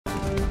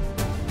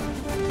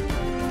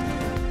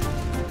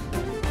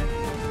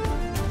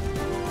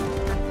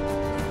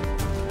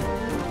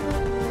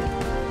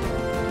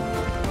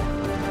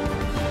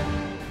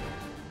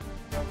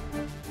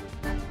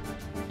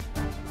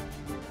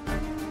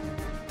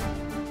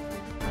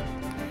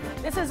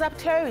This is Up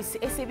Close,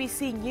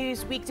 SABC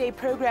News weekday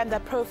program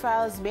that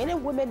profiles men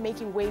and women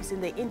making waves in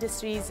their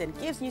industries and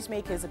gives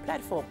newsmakers a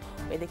platform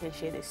where they can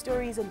share their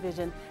stories and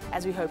vision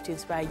as we hope to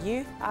inspire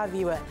you, our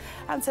viewer.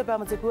 I'm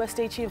Mr.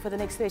 Stay tuned for the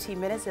next 30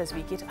 minutes as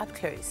we get up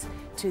close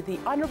to the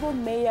Honourable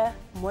Mayor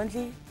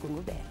Mondli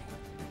Gungubele.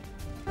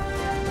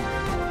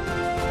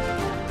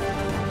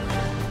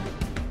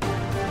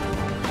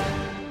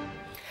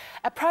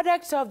 A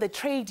product of the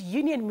trade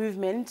union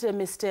movement,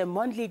 Mr.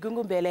 Mondli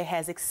Gungubele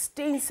has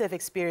extensive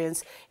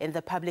experience in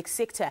the public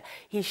sector.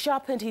 He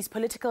sharpened his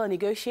political and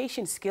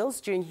negotiation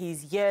skills during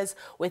his years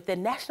with the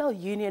National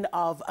Union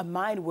of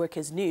Mine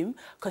Workers NUM,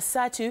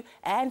 COSATU,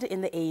 and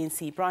in the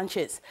ANC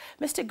branches.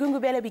 Mr.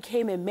 Gungubele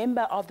became a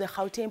member of the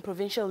Gauteng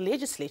Provincial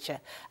Legislature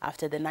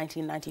after the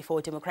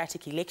 1994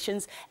 democratic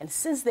elections, and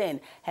since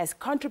then has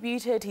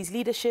contributed his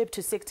leadership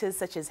to sectors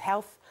such as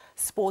health,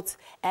 sports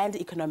and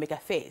economic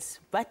affairs.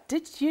 But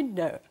did you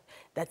know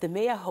that the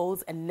mayor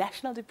holds a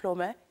National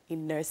Diploma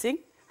in nursing?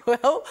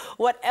 Well,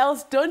 what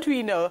else don't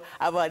we know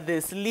about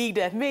this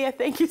leader? Mayor,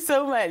 thank you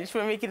so much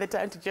for making the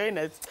time to join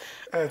us.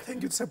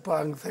 Thank you,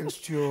 Tsepang. Thanks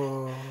to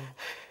your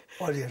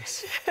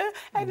audience.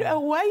 And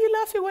why are you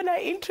laughing when I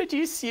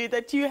introduce you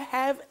that you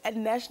have a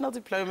National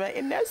Diploma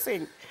in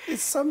nursing?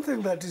 It's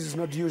something that is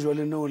not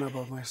usually known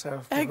about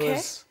myself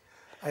because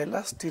I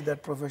last did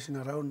that profession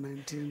around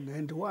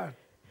 1991.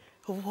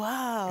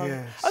 Wow.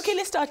 Yes. Okay,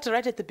 let's start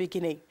right at the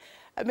beginning.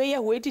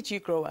 Mayor, where did you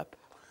grow up?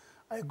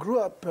 I grew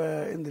up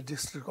in the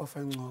district of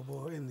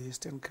Ngcobo in the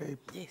Eastern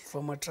Cape,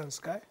 former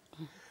Transkei.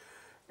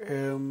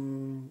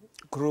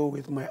 Grew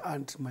with my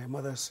aunt, my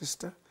mother's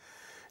sister,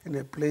 in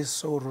a place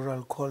so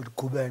rural called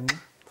Gauteng.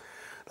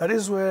 That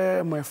is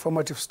where my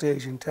formative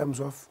stage in terms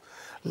of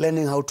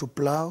learning how to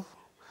plow,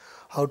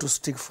 how to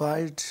stick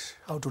fight,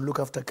 how to look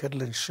after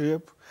cattle and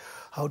sheep,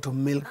 how to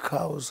milk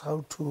cows,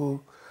 how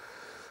to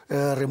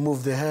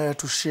remove the hair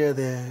to shear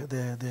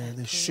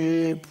the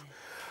sheep,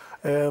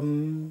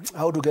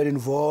 how to get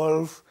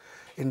involved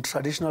in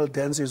traditional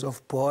dances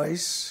of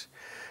boys,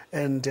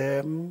 and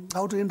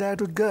how to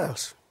interact with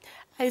girls.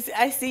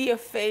 I see your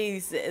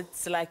face,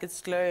 it's like it's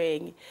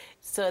glowing.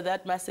 So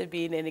that must have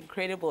been an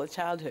incredible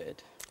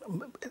childhood.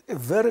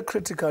 Very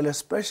critical,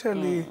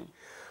 especially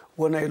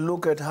when I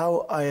look at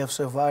how I have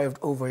survived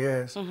over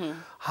years,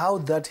 how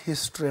that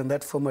history and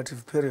that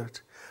formative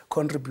period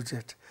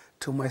contributed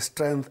to my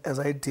strength as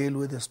I deal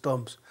with the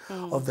storms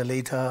of the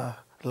later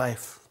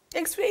life.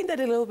 Explain that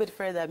a little bit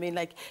further. I mean,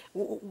 like,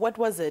 what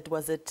was it?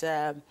 Was it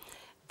the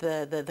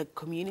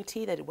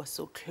community, that it was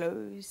so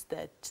close,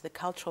 that the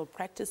cultural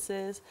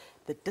practices,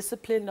 the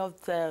discipline of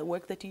the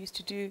work that you used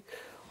to do?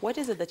 What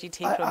is it that you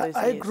take from those years?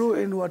 I grew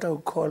in what I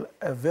would call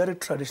a very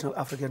traditional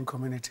African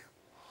community.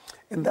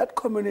 In that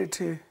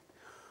community,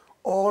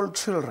 all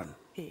children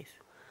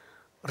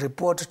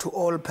report to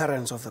all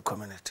parents of the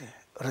community.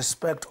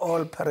 Respect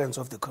all parents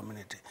of the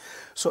community.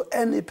 So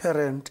any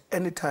parent,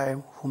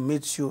 anytime who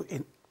meets you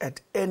at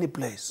any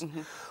place,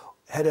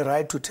 had a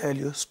right to tell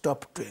you,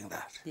 stop doing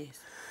that. Yes.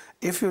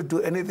 If you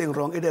do anything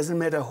wrong, it doesn't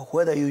matter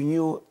whether you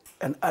knew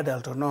an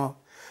adult or not,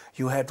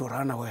 you had to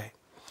run away.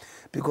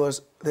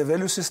 Because the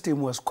value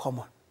system was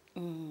common.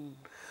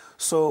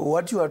 So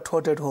what you are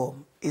taught at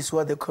home is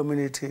what the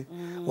community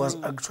was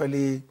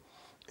actually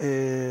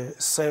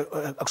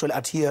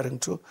adhering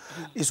to,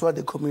 is what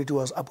the community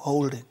was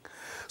upholding.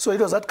 So it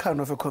was that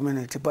kind of a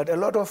community, but a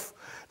lot of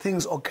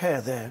things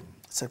occur there.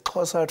 It's a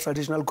Xhosa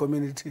traditional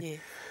community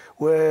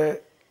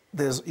where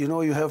there's,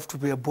 you have to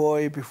be a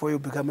boy before you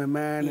become a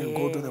man and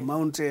go to the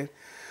mountain.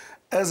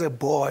 As a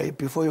boy,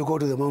 before you go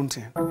to the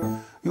mountain,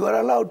 you are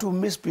allowed to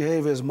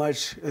misbehave as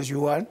much as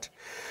you want,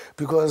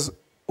 because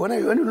when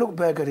you look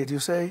back at it, you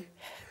say,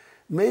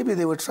 maybe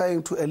they were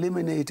trying to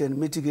eliminate and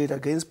mitigate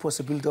against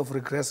possibility of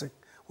regressing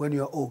when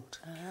you are old.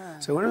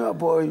 So when you are a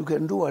boy, you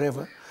can do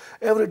whatever.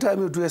 Every time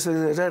you do a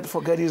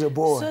forget he's a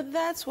boy. So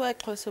that's why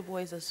Xhosa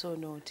boys are so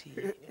naughty.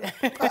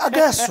 I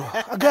guess so.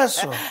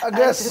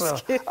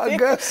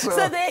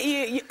 So there,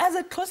 you, as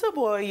a Xhosa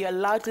boy, you're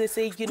allowed to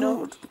say,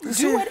 do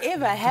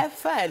whatever, have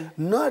fun.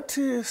 Not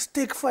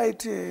stick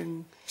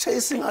fighting,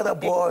 chasing other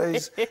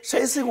boys,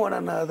 chasing one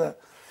another.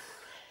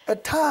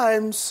 At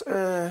times,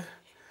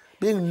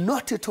 being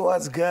naughty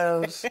towards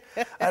girls.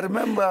 I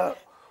remember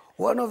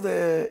one of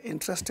the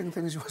interesting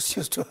things that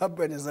used to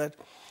happen is that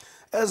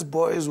as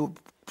boys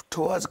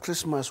towards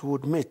Christmas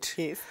would meet,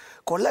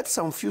 collect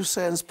some few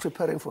cents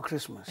preparing for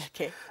Christmas.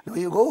 Now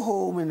you go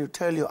home and you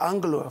tell your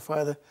uncle or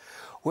father,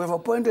 we have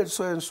appointed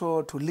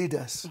so-and-so to lead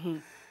us.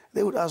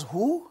 They would ask,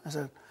 who? I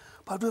said,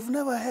 but we've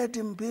never had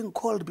him being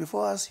called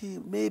before us.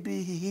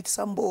 Maybe he hit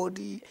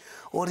somebody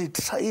or he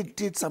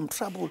did some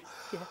trouble.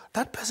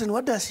 That person,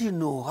 what does he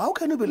know? How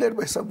can you be led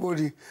by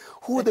somebody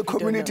who the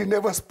community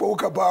never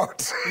spoke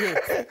about?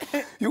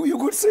 You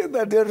could say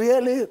that they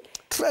really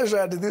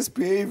treasured this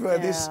behavior,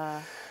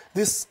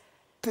 this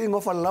thing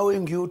of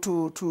allowing you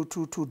to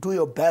do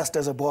your best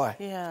as a boy,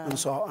 Yeah. and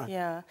so on.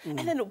 Yeah. And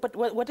then, but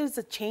what is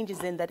the changes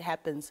then that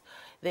happens?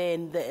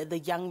 Then the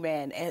young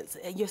man, as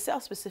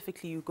yourself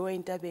specifically, you go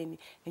in Durban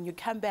and you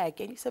come back,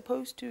 and you're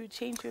supposed to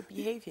change your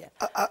behavior.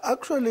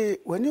 Actually,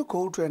 when you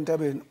go to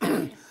Durban,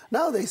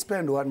 now they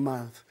spend 1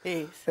 month.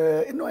 Yes.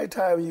 In my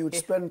time, you would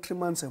spend 3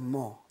 months and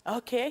more.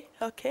 Okay.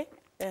 Okay.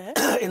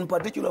 In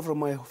particular, from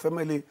my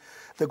family,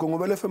 the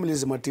Gungubele family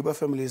is a Matiba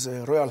family, is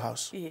a royal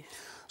house. Yes.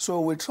 So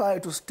we try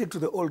to stick to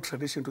the old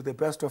tradition to the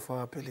best of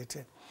our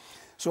ability.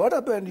 So what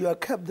happened, you are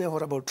kept there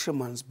for about 3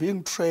 months,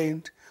 being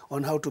trained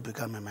on how to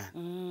become a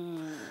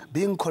man,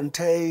 being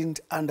contained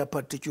under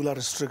particular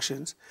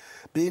restrictions,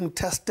 being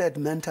tested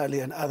mentally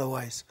and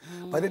otherwise.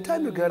 By the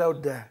time you get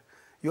out there,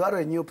 you are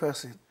a new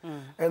person.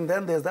 And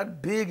then there's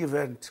that big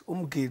event,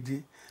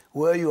 Umgidi,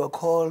 where you are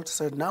called,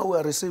 said, now we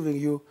are receiving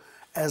you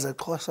as a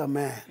Xhosa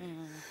man.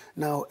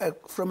 Now,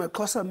 from a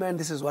Xhosa man,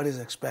 this is what is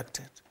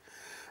expected.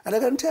 And I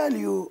can tell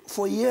you,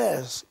 for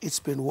years, it's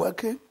been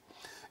working.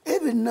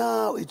 Even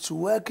now, it's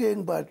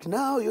working, but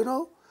now, you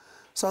know,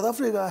 South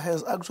Africa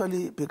has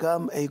actually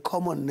become a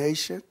common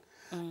nation,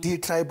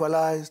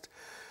 detribalized.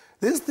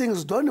 These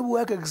things don't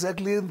work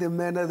exactly in the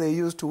manner they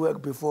used to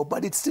work before,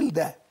 but it's still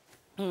there.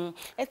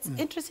 It's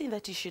interesting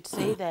that you should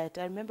say that.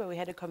 I remember we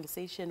had a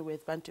conversation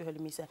with Bantu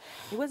Holomisa.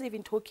 He was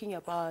even talking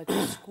about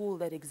the school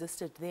that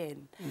existed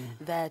then,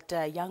 that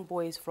young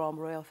boys from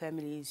royal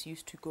families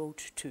used to go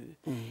to.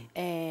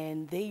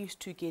 And they used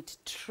to get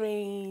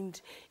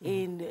trained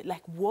in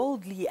like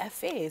worldly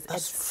affairs at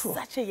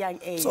such a young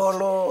age.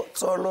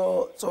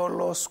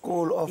 Tsolo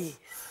school of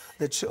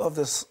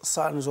the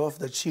sons of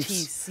the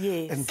chiefs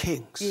and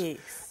kings.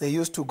 Yes. They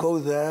used to go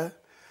there.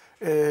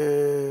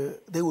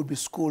 They would be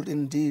schooled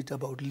indeed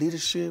about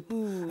leadership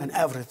and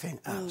everything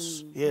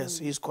else. Yes,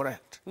 he's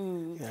correct.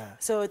 Yeah.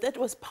 So that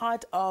was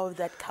part of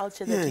that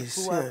culture that you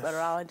grew up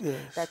around,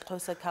 that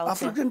Xhosa culture.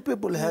 African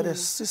people had a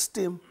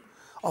system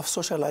of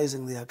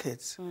socializing their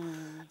kids,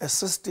 a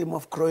system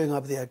of growing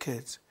up their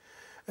kids.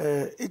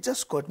 It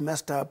just got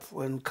messed up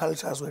when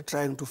cultures were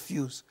trying to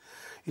fuse.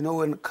 You know,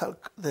 when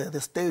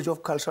the stage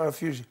of cultural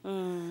fusion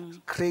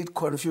create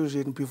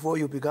confusion before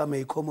you become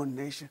a common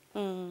nation.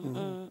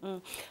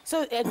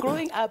 So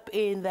growing up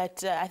in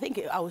that, I think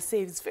I would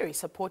say it's very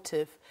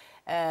supportive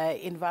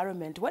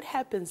environment. What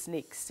happens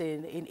next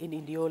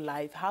in your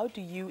life? How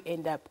do you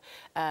end up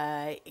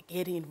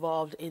getting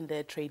involved in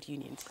the trade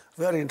unions?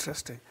 Very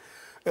interesting.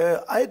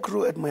 I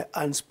grew at my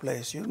aunt's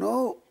place. You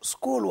know,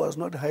 school was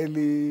not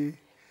highly,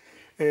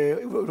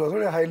 it was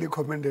not a highly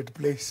commended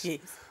place.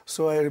 Yes.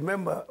 So I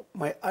remember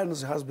my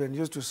aunt's husband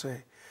used to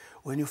say,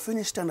 when you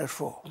finish standard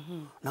 4,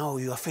 now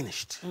you are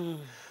finished.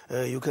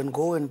 You can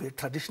go and be a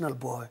traditional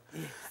boy.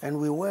 Yes. And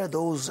we wear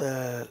those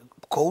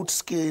goat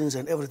skins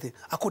and everything.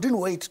 I couldn't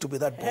wait to be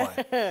that boy.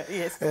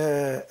 Yes.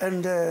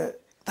 And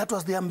that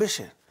was the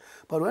ambition.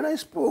 But when I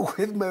spoke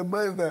with my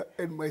mother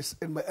and my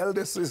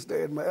eldest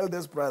sister and my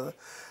eldest brother, I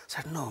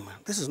said, no, man,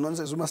 this is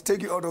nonsense. We must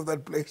take you out of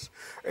that place.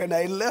 And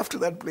I left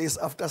that place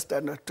after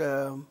standard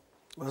 2.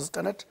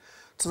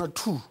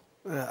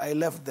 I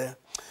left there.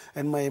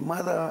 And my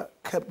mother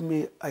kept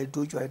me, I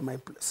do at my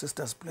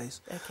sister's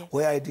place,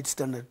 where I did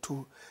standard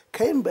 2.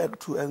 Came back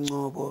to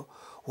Engcobo,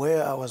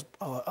 where I was,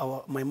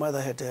 my mother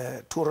had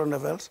 2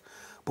 rendezvous.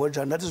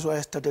 And that is why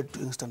I started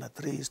doing standard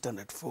 3,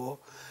 standard 4.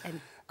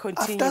 And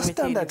continue after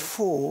standard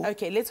 4.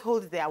 Okay, let's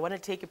hold it there. I want to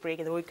take a break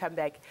and then we'll come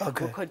back.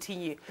 Okay. We'll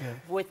continue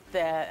with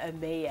the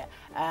mayor.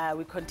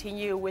 We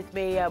continue with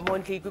Mayor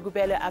Mondli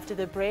Gungubele after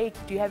the break.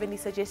 Do you have any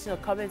suggestions or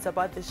comments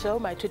about the show?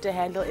 My Twitter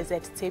handle is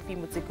at Tsepi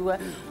Mutsigua.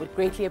 Would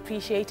greatly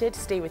appreciate it.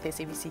 Stay with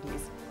SABC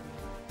News.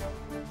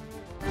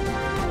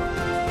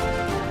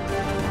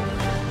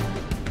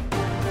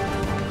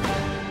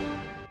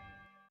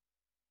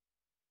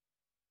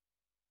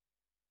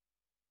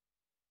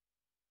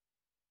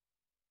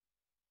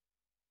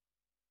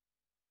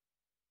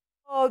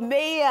 Oh,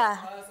 Mayor.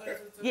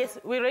 Yes,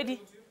 we're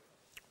ready.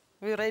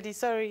 We're ready,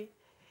 sorry.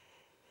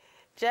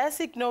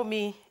 Just ignore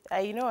me.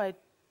 You know I...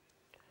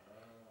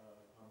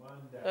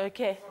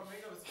 Okay.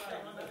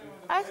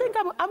 I think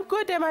I'm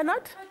good, am I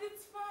not?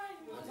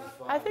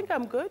 I think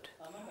I'm good.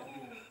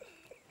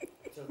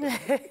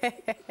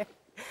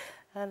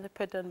 I'll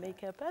put on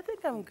makeup. I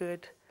think I'm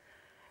good.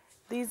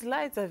 These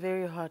lights are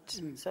very hot,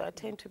 so I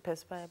tend to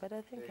perspire, but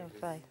I think I'm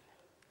fine.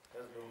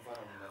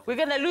 We're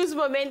going to lose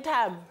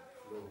momentum.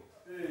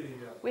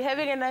 We're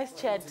having a nice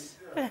chat.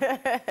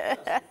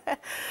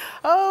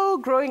 Oh,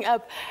 growing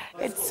up,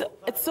 it's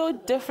so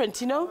different,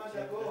 you know?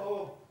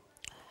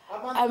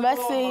 I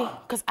must say,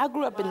 because I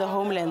grew up in the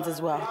homelands as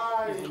well.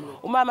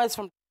 Umama is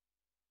from...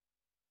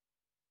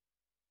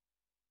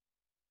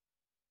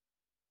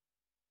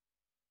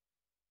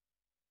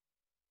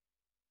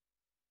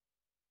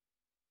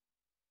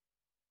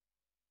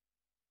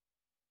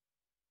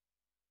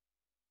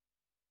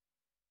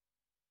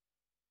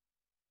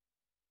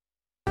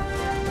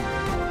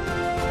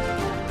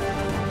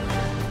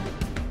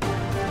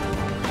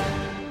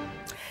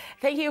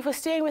 Thank you for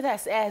staying with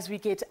us as we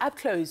get up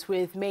close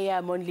with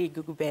Mayor Mondli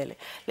Gungubele.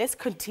 Let's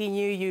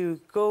continue.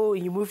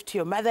 You move to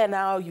your mother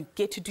now, you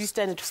get to do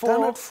Standard 4.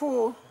 Standard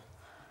 4.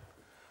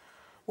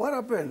 What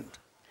happened?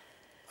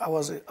 I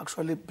was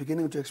actually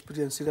beginning to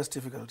experience serious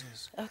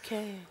difficulties.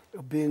 Okay.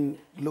 Being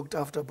looked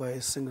after by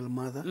a single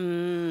mother.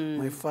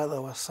 My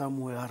father was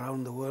somewhere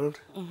around the world.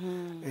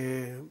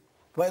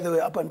 By the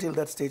way, up until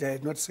that stage, I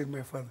had not seen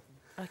my father.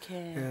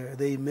 Okay.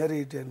 They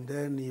married and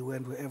then he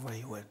went wherever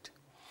he went.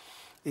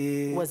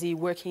 Was he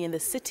working in the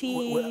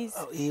cities?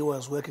 He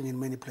was working in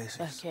many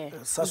places. Okay.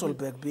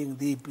 Sasolburg being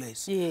the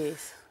place.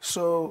 Yes.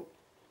 So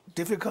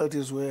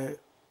difficulties were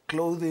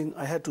clothing.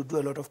 I had to do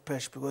a lot of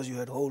patch because you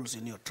had holes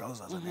in your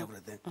trousers and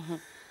everything.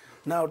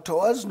 Now,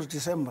 towards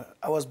December,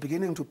 I was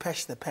beginning to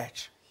patch the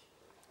patch.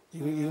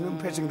 You know,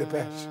 patching the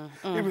patch.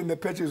 Even the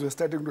patches were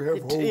starting to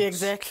have holes.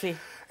 Exactly.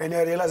 And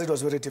I realized it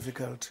was very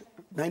difficult.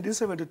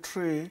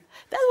 1973.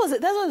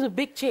 That was a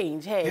big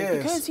change, hey? Yes.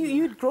 Because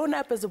you'd grown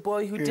up as a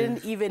boy who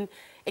didn't even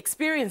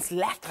experience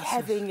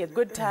having a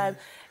good time,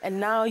 and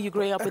now you're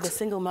growing up with a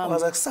single mom. I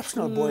was an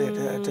exceptional boy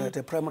at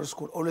the primary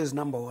school, always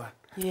number 1.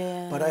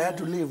 Yeah. But I had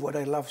to leave what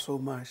I loved so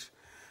much.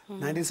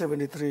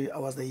 1973, I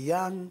was the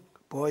young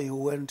boy who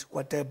went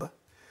whatever.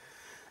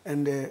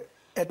 And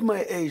at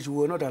my age, we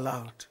were not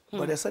allowed.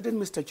 But a certain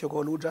Mr.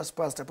 Chokol, who just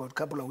passed about a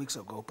couple of weeks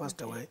ago,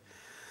 passed away,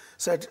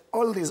 said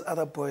all these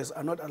other boys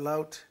are not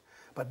allowed,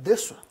 but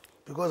this one,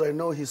 because I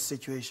know his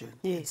situation,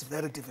 it's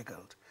very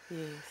difficult.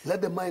 Yes.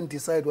 Let the mind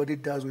decide what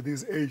it does with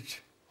his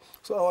age.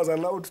 So I was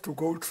allowed to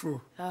go through.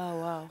 Oh,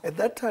 wow. At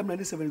that time,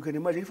 97, you can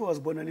imagine, if I was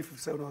born in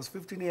 1957, I was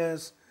 15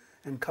 years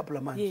and a couple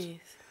of months. Yes.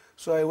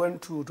 So I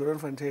went to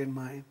Doornfontein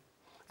mine.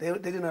 They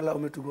didn't allow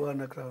me to go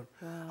underground.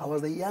 Wow. I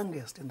was the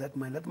youngest in that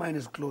mine. That mine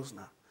is closed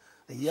now.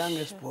 The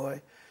youngest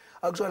boy.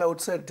 Actually, I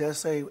would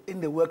say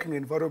in the working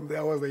environment there,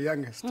 I was the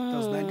youngest. That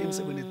was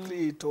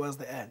 1973 towards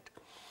the end.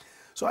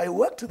 So I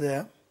worked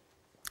there.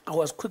 I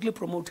was quickly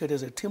promoted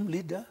as a team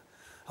leader.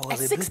 I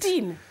was at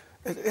 16?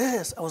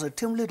 Yes, I was a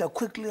team leader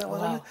quickly. I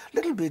was a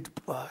little bit,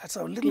 it's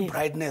a little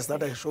brightness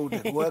that I showed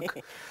at work.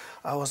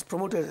 I was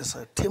promoted as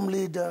a team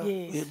leader.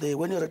 Yes.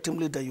 When you're a team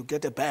leader, you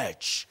get a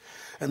badge.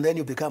 And then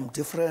you become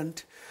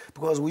different.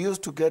 Because we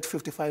used to get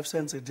 55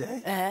 cents a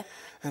day.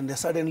 And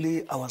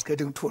suddenly I was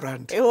getting 2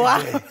 rand a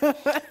day.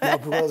 Now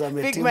because I'm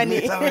a team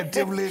leader, I'm a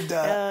team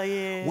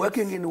leader.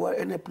 Working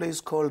in a place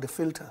called the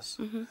Filters.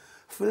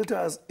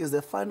 Filters is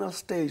the final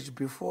stage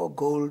before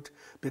gold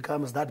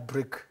becomes that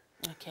brick.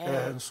 Okay.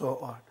 And so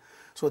on.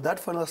 So that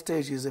final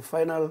stage is the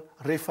final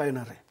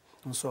refinery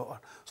and so on.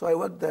 So I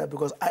worked there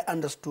because I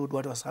understood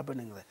what was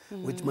happening there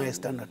with my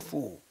Standard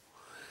 4.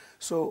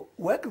 So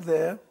worked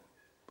there,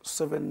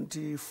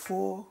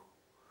 74,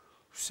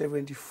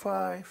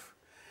 75.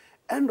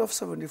 End of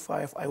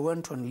 75, I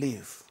went on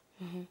leave.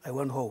 I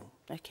went home.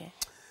 Okay.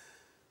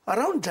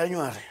 Around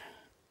January,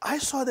 I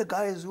saw the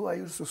guys who I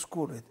used to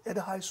school with at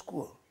the high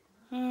school.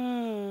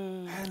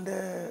 And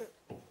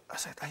I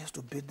said, I used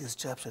to beat these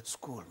chaps at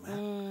school,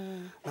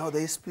 man. Now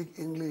they speak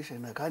English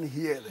and I can't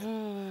hear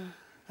them.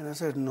 And I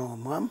said, no,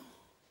 Mom,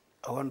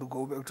 I want to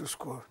go back to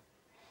school.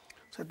 I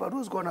said, but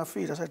who's going to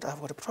feed? I said,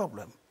 I've got a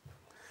problem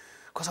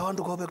because I want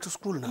to go back to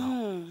school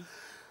now.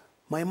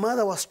 My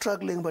mother was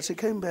struggling, but she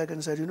came back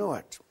and said, you know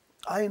what?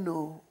 I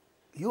know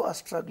you are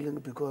struggling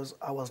because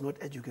I was not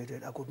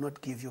educated. I could not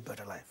give you a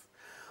better life.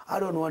 I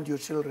don't want your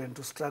children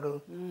to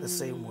struggle the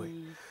same way.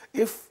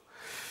 If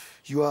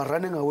you are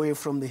running away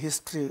from the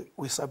history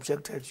we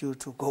subjected you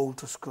to go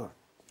to school.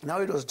 Now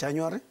it was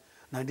January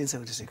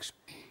 1976.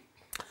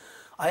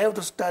 I have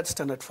to start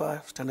Standard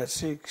 5, Standard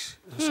 6,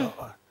 and so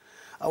on.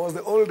 I was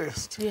the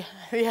oldest.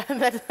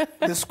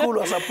 The school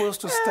was supposed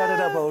to start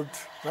at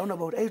around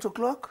about 8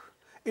 o'clock.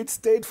 It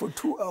stayed for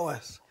 2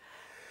 hours.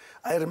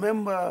 I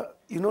remember,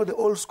 you know, the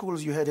old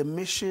schools, you had a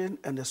mission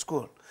and a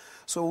school.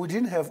 So we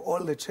didn't have all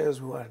the chairs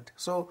we want.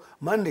 So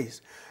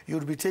Mondays,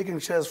 you'd be taking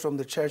chairs from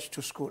the church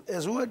to school.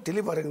 As we were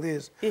delivering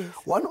this,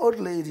 one old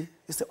lady,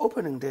 it's the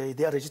opening day,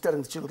 they are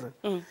registering the children,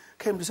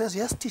 came to say,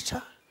 yes,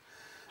 teacher,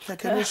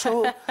 can you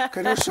show us?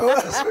 Because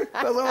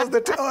I was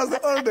the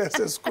oldest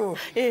at school.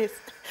 Yes.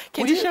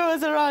 Can you show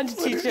us around,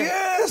 teacher?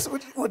 Yes.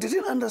 We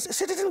didn't understand.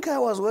 She didn't care I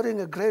was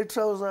wearing a grey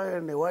trouser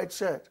and a white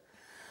shirt.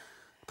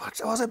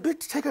 But I was a bit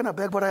taken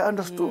aback, but I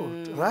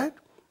understood, right?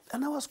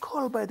 And I was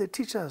called by the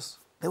teachers.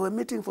 They were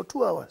meeting for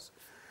 2 hours.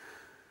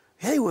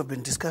 Hey, we've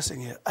been discussing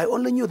here. I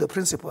only knew the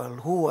principal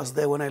who was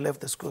there when I left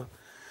the school.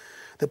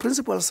 The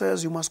principal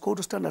says you must go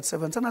to Standard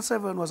 7. Standard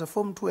 7 was a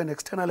Form 2 and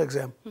external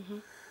exam.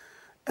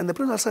 And the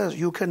principal says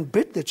you can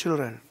beat the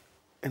children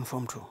in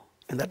Form 2,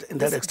 in that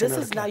external exam. This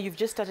is now you've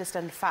just started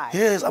Standard 5.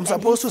 Yes, I'm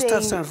supposed to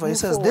start Standard 5. He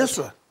says this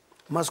one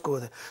must go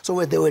there.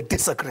 So they were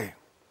disagreeing.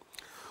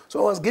 So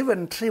I was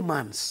given 3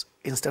 months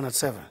in Standard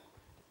 7.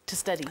 To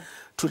study?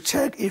 To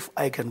check if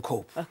I can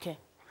cope. Okay.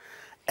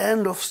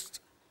 End of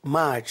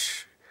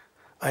March,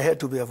 I had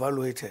to be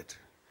evaluated.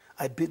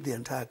 I beat the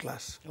entire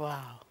class.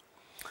 Wow.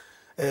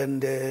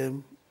 And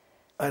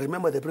I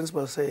remember the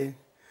principal saying,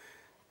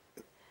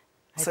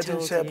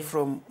 certain chap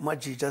from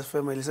Majija's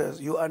family says,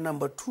 you are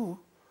number 2,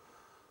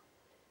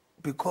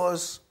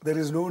 because there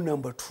is no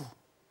number 2.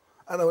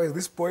 Otherwise,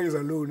 this boy is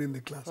alone in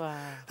the class. Wow.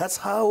 That's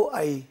how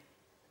I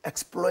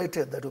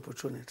exploited that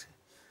opportunity.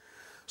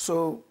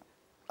 So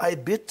I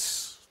beat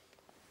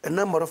a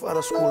number of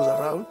other schools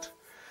around.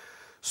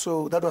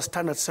 So that was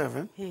standard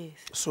 7. Yes.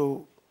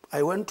 So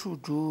I went to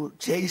do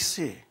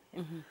JC.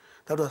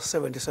 That was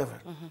 77.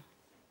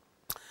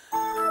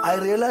 I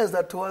realized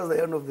that towards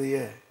the end of the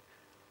year,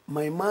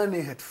 my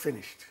money had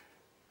finished.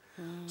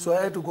 So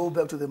I had to go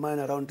back to the mine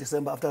around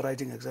December after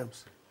writing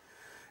exams.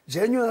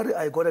 January,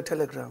 I got a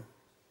telegram.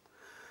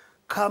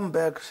 Come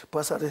back,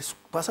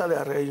 partially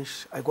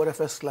arranged. I got a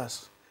first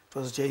class. It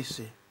was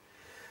JC.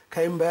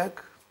 Came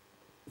back,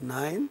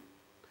 9.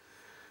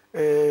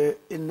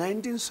 In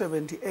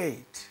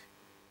 1978,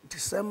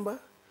 December,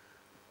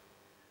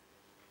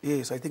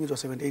 yes, I think it was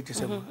 78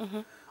 December,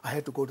 I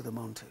had to go to the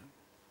mountain.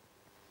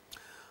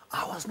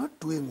 I was not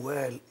doing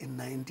well in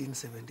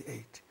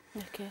 1978.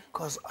 Okay.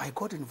 Because I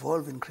got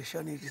involved in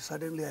Christianity.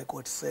 Suddenly I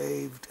got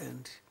saved,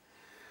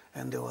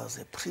 and there was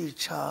a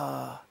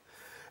preacher,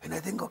 and I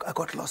think I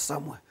got lost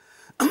somewhere.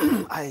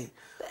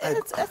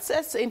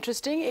 That's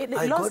interesting. It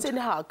lost in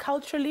how?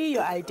 Culturally,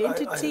 your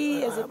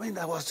identity? I mean,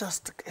 I was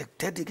just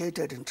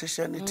dedicated in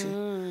Christianity,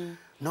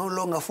 no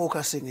longer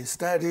focusing in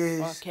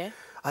studies. Okay.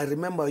 I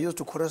remember I used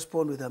to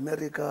correspond with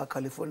America,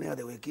 California.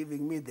 They were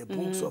giving me the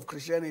books of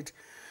Christianity,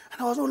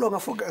 and I was no longer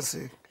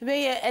focusing.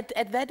 Mayor,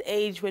 at that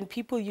age, when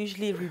people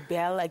usually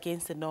rebel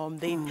against the norm,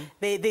 they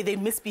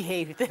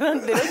misbehave. They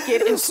don't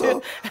get into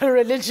So, a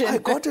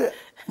religion.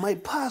 My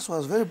pass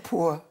was very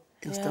poor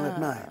in standard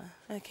 9.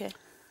 Okay.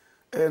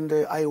 And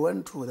I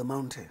went to the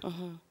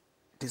mountain.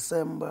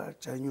 December,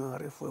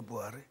 January,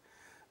 February,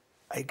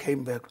 I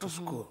came back to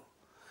school.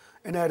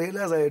 And I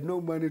realized I had no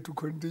money to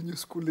continue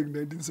schooling in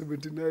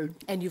 1979.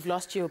 And you've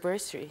lost your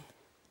bursary.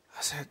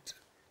 I said,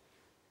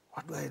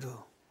 what do I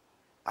do?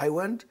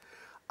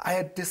 I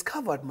had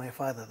discovered my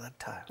father that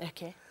time.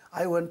 Okay.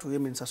 I went to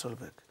him in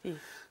Sasolburg. Yes.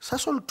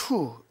 Sasol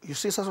 2, you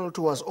see, Sasol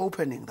 2 was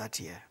opening that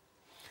year.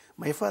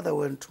 My father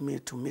went to me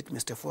to meet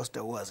Mr. Foster,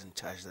 who was in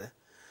charge there.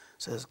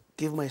 Says,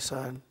 give my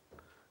son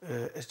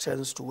a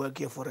chance to work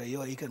here for a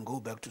year, he can go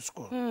back to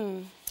school.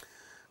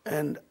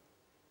 And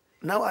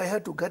now I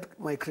had to get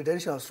my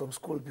credentials from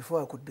school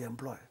before I could be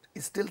employed.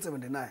 It's still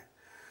 79.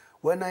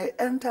 When I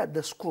entered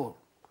the school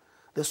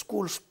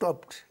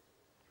stopped.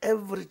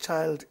 Every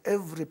child,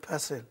 every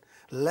person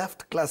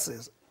left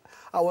classes.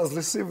 I was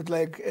received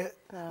like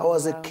I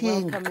was a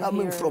king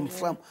coming from.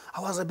 I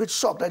was a bit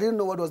shocked. I didn't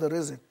know what was the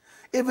reason.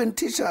 Even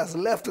teachers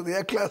left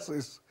their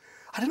classes.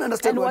 I didn't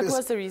understand what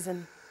was the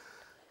reason?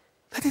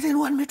 They didn't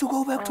want me to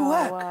go back to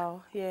work.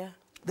 Wow, yeah.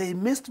 They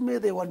missed me.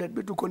 They wanted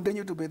me to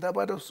continue to be that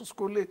part of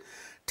schooling.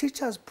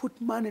 Teachers put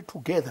money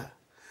together.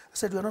 I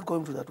said, you're not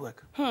going to that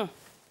work.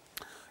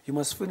 You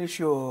must finish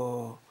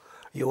your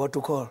what to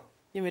call?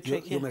 Your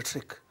matric. Your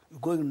matric. You're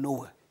going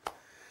nowhere.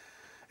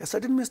 A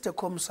certain Mr.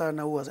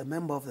 Komsana, who was a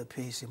member of the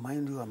PAC,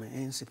 mind you, I'm an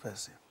ANC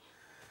person,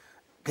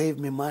 gave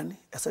me money.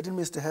 A certain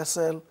Mr.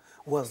 Hassel,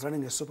 who was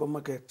running a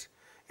supermarket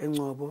in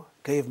Ngobo,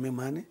 gave me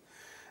money.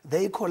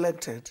 They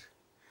collected.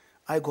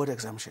 I got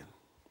exemption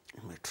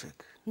in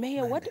matric.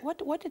 Mayor,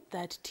 what did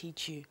that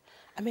teach you?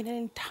 I mean, an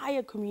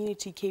entire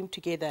community came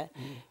together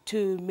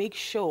to make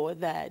sure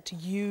that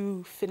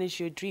you finish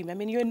your dream. I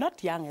mean, you're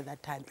not young at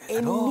that time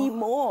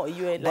anymore.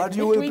 You were like but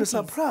you will be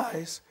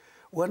surprised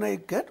when I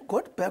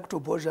got back to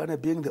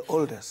Bojana being the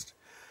oldest.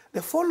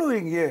 The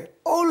following year,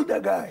 older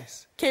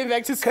guys came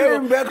back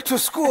to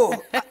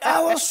school.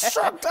 I was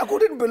shocked. I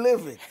couldn't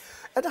believe it.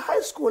 At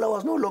high school, I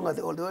was no longer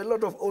the old. There were a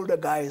lot of older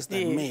guys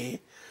than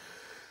me.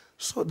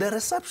 So the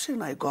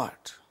reception I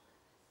got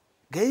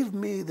gave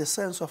me the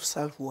sense of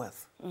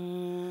self-worth.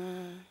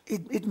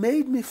 It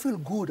made me feel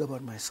good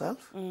about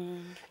myself.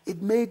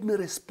 It made me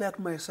respect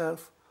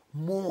myself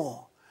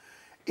more.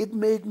 It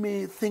made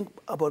me think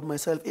about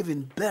myself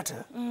even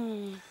better.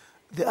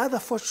 The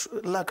other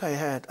luck I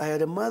had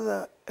a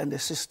mother and a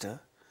sister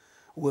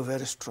who were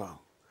very strong.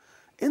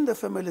 In the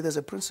family, there's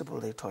a principle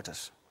they taught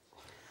us,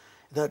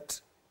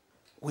 that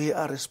we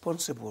are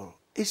responsible,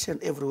 each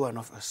and every one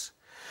of us.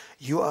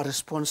 You are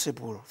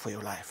responsible for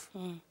your life.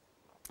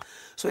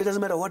 So it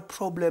doesn't matter what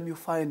problem you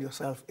find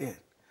yourself in.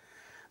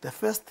 The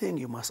first thing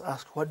you must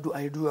ask, what do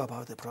I do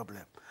about the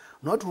problem?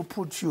 Not who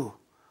put you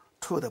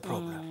to the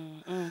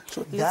problem.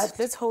 So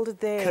let's hold it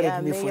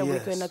there, Mayor. We're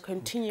going to years.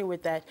 continue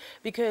with that,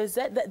 because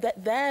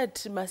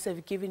that must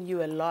have given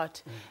you a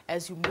lot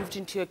as you moved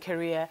into your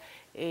career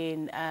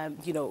in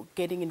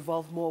getting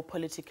involved more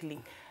politically.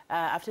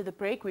 After the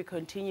break, we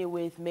continue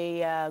with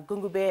Mayor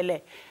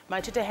Gungubele.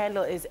 My Twitter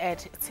handle is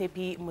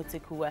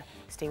 @Tshepi-Motsekua.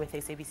 Stay with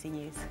SABC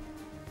News.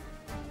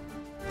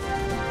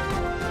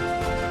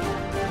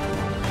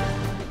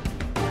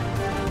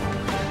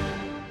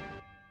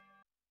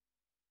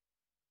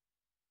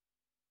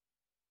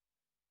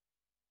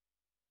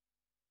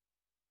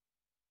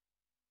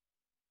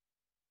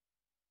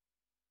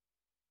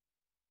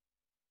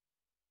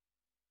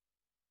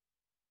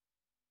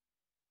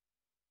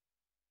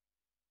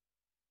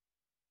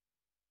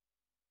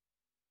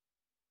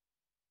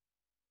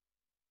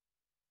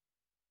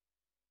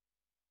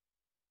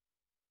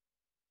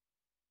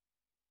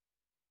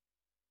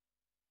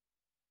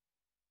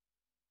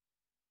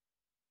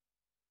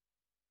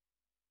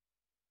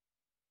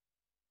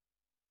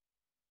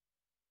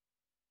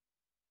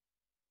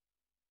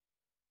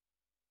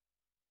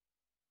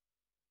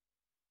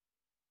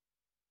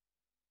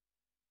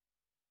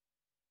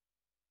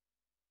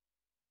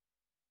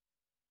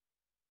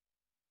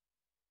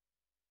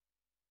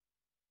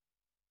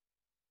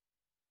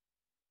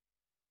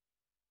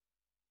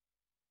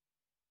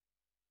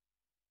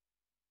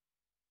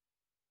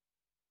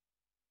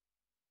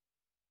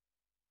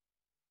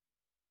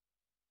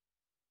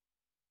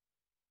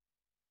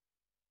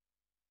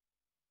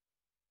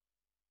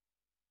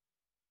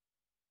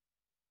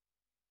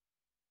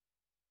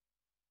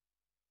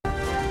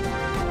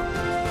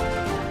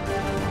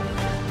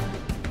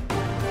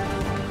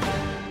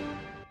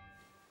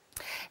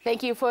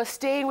 Thank you for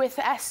staying with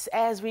us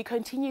as we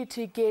continue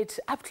to get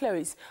up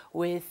close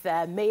with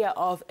Mayor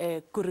of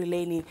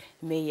Ekurhuleni,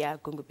 Mayor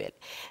Gungubele.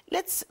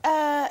 Let's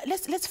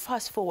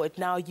fast forward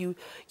now.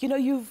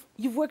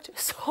 You've worked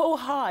so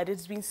hard.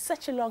 It's been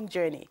such a long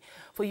journey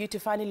for you to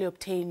finally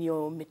obtain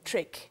your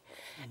matric.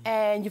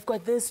 And you've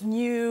got this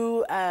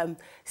new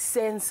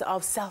sense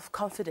of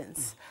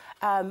self-confidence.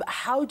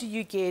 How do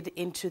you get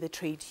into the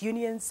trade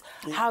unions?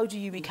 How do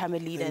you become a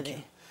leader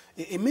there?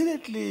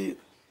 Immediately,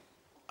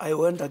 I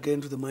went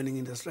again to the mining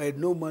industry. I had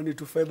no money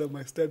to further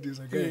my studies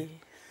again.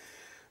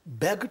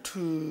 I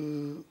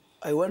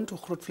went to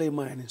Grootvlei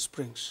Mine in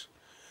Springs,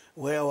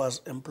 where I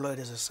was employed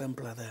as a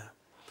sampler there.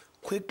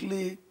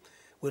 Quickly,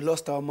 we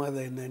lost our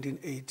mother in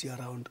 1980,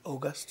 around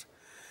August.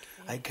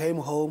 I came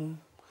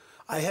home.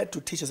 I had to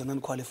teach as an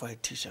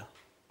unqualified teacher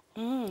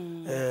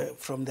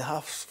from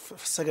the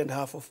second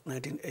half of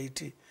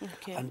 1980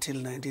 until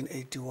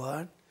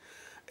 1981.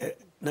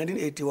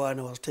 1981,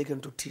 I was taken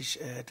to teach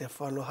at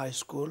Fallow High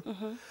School.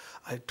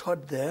 I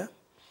taught there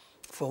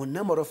for a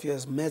number of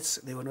years. Maths,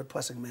 they were not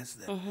passing maths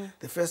there.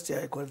 The first year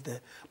I got the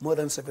more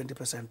than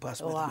 70%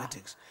 pass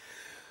mathematics.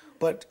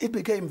 But it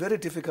became very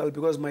difficult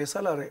because my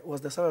salary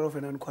was the salary of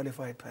an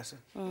unqualified person.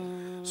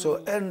 So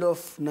end of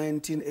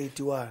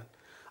 1981,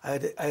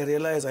 I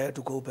realized I had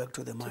to go back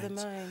to the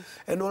mines.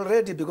 And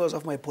already because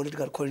of my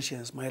political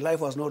conscience, my life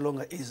was no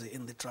longer easy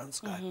in the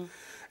Transkei.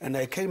 And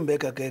I came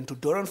back again to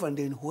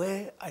Doornfontein,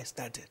 where I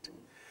started.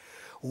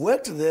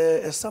 Worked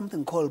there as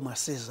something called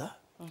Masiza.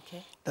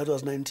 That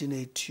was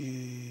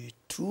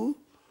 1982.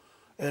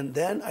 And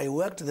then I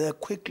worked there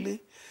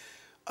quickly.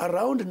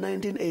 Around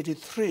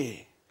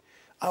 1983,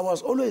 I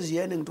was always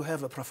yearning to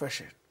have a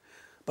profession.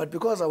 But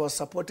because I was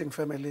supporting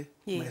family,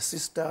 my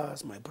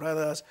sisters, my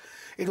brothers,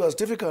 it was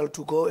difficult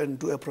to go and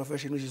do a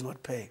profession which is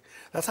not paying.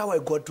 That's how I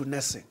got to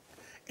nursing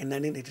in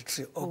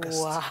 1983,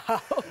 August.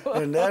 Wow.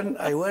 And then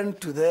I went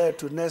to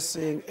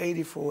nursing,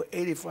 84,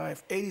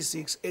 85,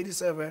 86,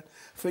 87,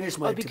 finished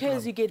my diploma.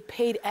 Because you get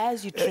paid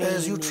as you train.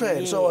 As you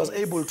train, so I was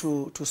able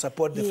to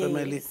support the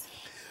family.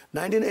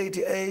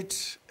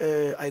 1988,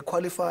 I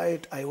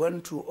qualified. I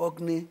went to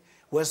Orkney,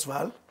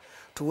 Westvaal,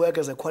 to work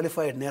as a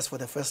qualified nurse for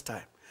the first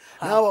time.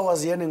 Now I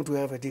was yearning to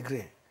have a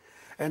degree.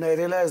 And I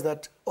realized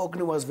that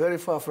Orkney was very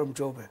far from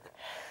Joburg.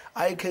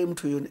 I came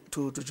to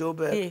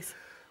Joburg,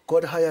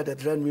 got hired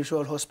at Rand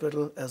Mutual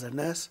Hospital as a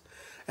nurse,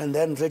 and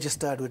then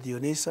registered with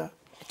UNISA.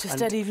 To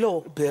study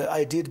law?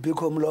 I did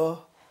BCom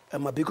law.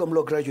 I'm a BCom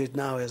law graduate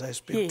now as I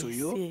speak to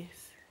you.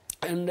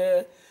 And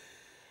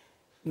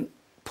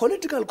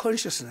political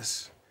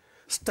consciousness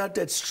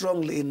started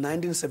strongly in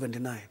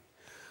 1979.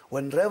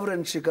 When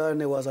Reverend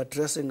Chikane was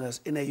addressing us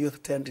in a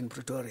youth tent in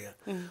Pretoria,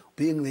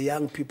 being the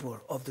young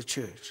people of the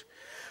church,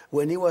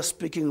 when he was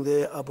speaking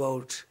there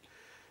about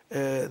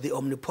the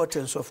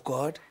omnipotence of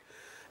God,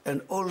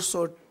 and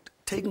also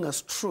taking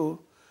us through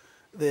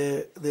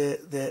the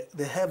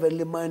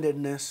heavenly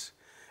mindedness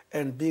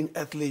and being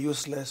earthly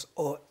useless,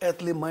 or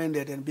earthly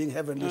minded and being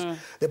heavenly,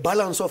 the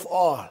balance of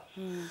all.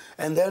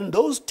 And then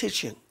those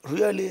teachings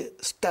really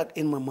stuck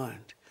in my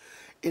mind.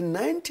 In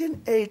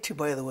 1980,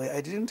 by the way,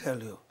 I didn't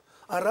tell you,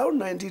 around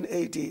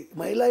 1980,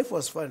 my life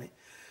was funny.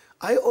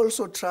 I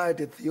also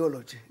tried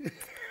theology.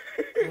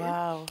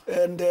 Wow.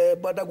 And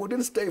but I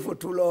couldn't stay for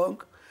too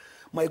long.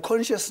 My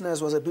consciousness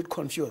was a bit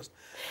confused.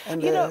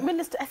 And, you know,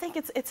 Minister, I think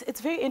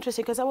it's very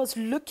interesting because I was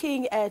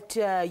looking at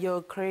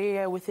your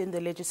career within the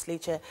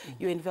legislature.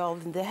 You're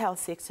involved in the health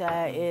sector,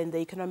 in the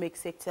economic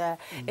sector,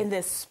 in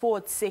the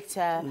sports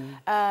sector.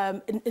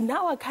 And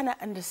now I kind of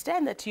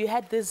understand that you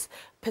had this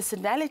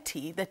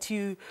personality that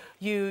you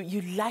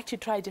like to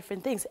try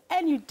different things,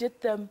 and you did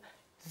them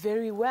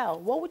very well.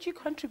 What would you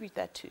contribute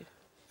that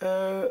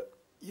to?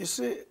 You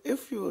see,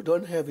 if you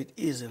don't have it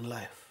easy in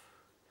life,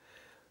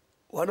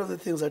 one of the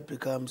things that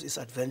becomes is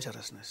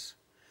adventurousness.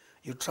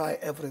 You try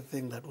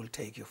everything that will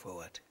take you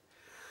forward.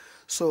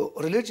 So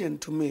religion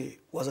to me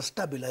was a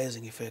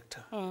stabilizing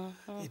factor.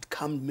 It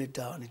calmed me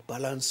down, it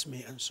balanced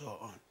me, and so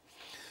on.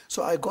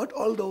 So I got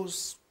all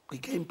those,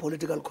 became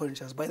political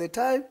conscious. By the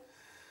time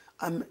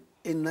I'm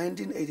in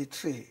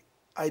 1983,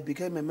 I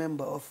became a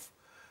member of,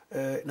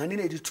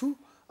 1982,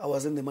 I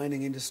was in the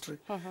mining industry.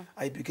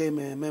 I became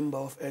a member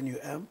of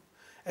NUM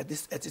at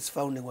its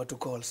founding, what to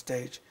call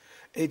stage.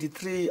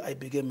 83, I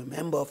became a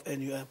member of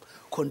NUM,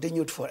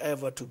 continued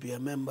forever to be a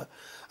member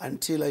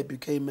until I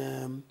became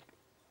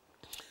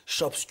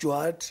shop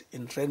steward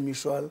in Rand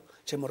Mutual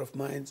Chamber of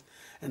Mines,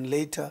 and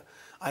later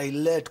I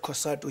led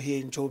COSATU here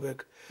in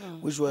Joburg,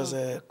 which was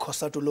a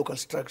COSATU local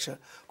structure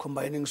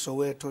combining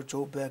Soweto,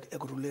 Joburg,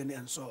 Ekurhuleni,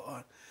 and so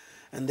on.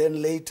 And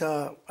then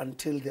later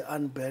until the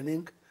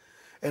unbanning,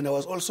 and I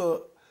was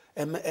also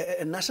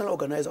a national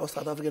organizer of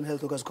South African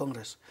Health Workers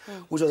Congress,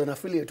 which was an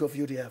affiliate of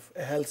UDF,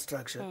 a health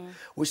structure,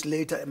 which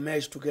later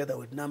emerged together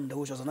with NAMDA,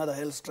 which was another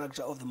health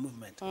structure of the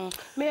movement.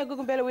 Mayor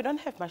Gungubele, we don't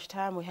have much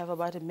time. We have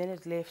about a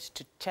minute left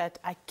to chat.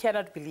 I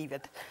cannot believe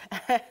it.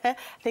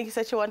 Thank you,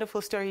 such a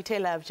wonderful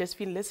storyteller. I've just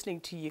been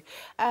listening to you.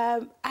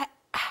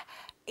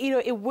 You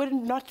know, it would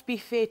not be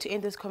fair to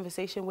end this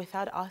conversation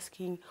without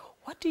asking,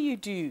 what do you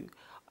do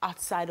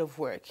outside of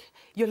work?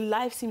 Your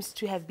life seems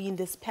to have been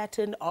this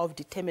pattern of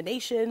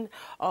determination,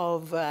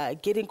 of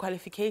getting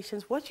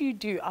qualifications. What do you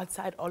do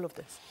outside all of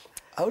this?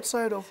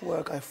 Outside of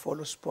work, I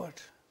follow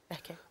sport.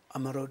 Okay.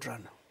 I'm a road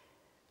runner.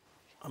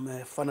 I'm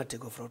a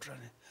fanatic of road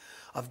running.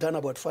 I've done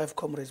about 5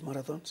 Comrades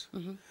marathons.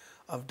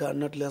 I've done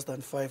not less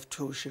than 5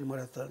 Tushin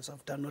marathons.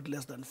 I've done not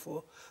less than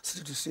 4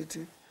 city to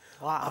city.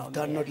 Wow, I've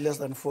done not less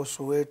than 4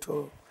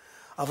 Soweto.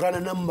 I've run a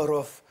number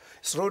of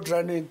road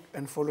running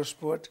and follow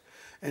sport.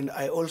 And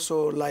I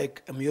also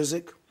like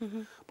music.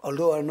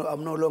 Although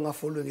I'm no longer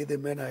following the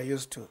men I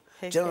used to.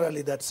 Okay.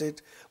 Generally, that's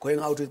it. Going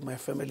out with my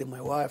family,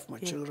 my wife, my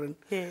children.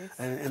 Yes.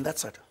 And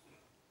that's it.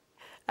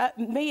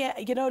 Mayor,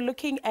 you know,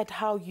 looking at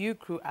how you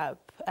grew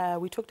up,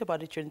 we talked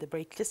about it during the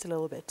break just a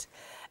little bit,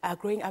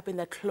 growing up in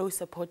that close,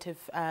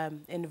 supportive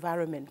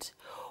environment,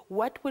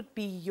 what would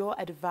be your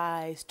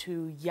advice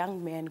to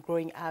young men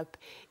growing up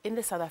in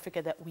the South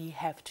Africa that we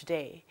have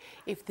today,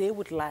 if they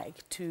would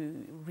like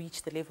to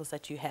reach the levels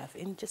that you have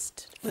in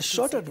just 15 The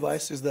short seconds?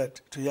 advice is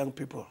that to young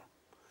people,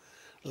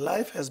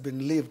 life has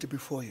been lived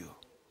before you.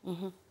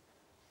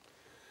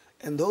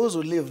 And those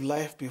who live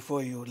life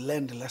before you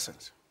learned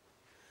lessons.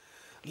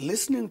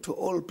 Listening to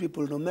old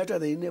people, no matter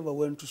they never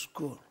went to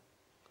school,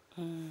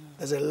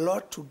 there's a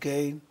lot to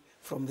gain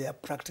from their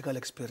practical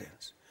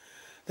experience.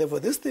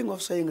 Therefore, this thing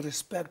of saying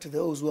respect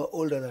those who are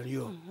older than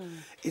you,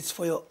 it's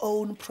for your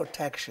own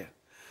protection.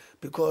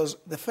 Because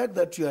the fact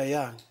that you are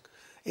young,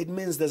 it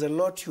means there's a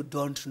lot you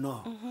don't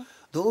know.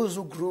 Those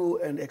who grew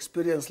and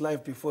experienced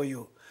life before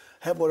you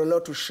have got a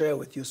lot to share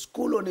with you.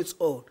 School on its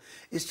own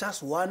is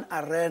just one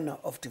arena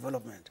of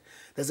development.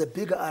 There's a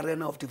bigger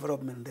arena of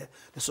development there,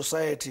 the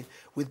society,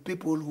 with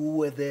people who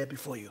were there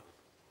before you.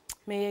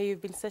 Mayor,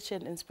 you've been such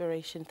an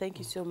inspiration. Thank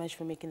you so much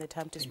for making the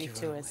time to speak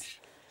to us. Much.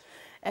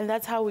 And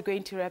that's how we're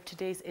going to wrap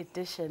today's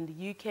edition.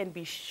 You can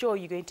be sure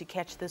you're going to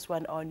catch this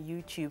one on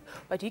YouTube,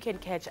 but you can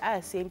catch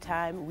us same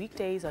time,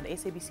 weekdays on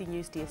SABC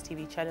News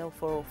DSTV channel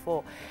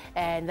 404.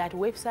 And that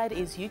website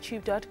is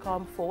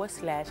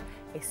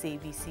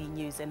youtube.com/SABC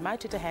News. And my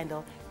Twitter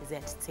handle is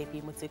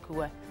 @Tsepi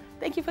Mutsekua.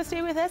 Thank you for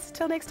staying with us.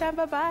 Till next time,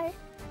 bye-bye.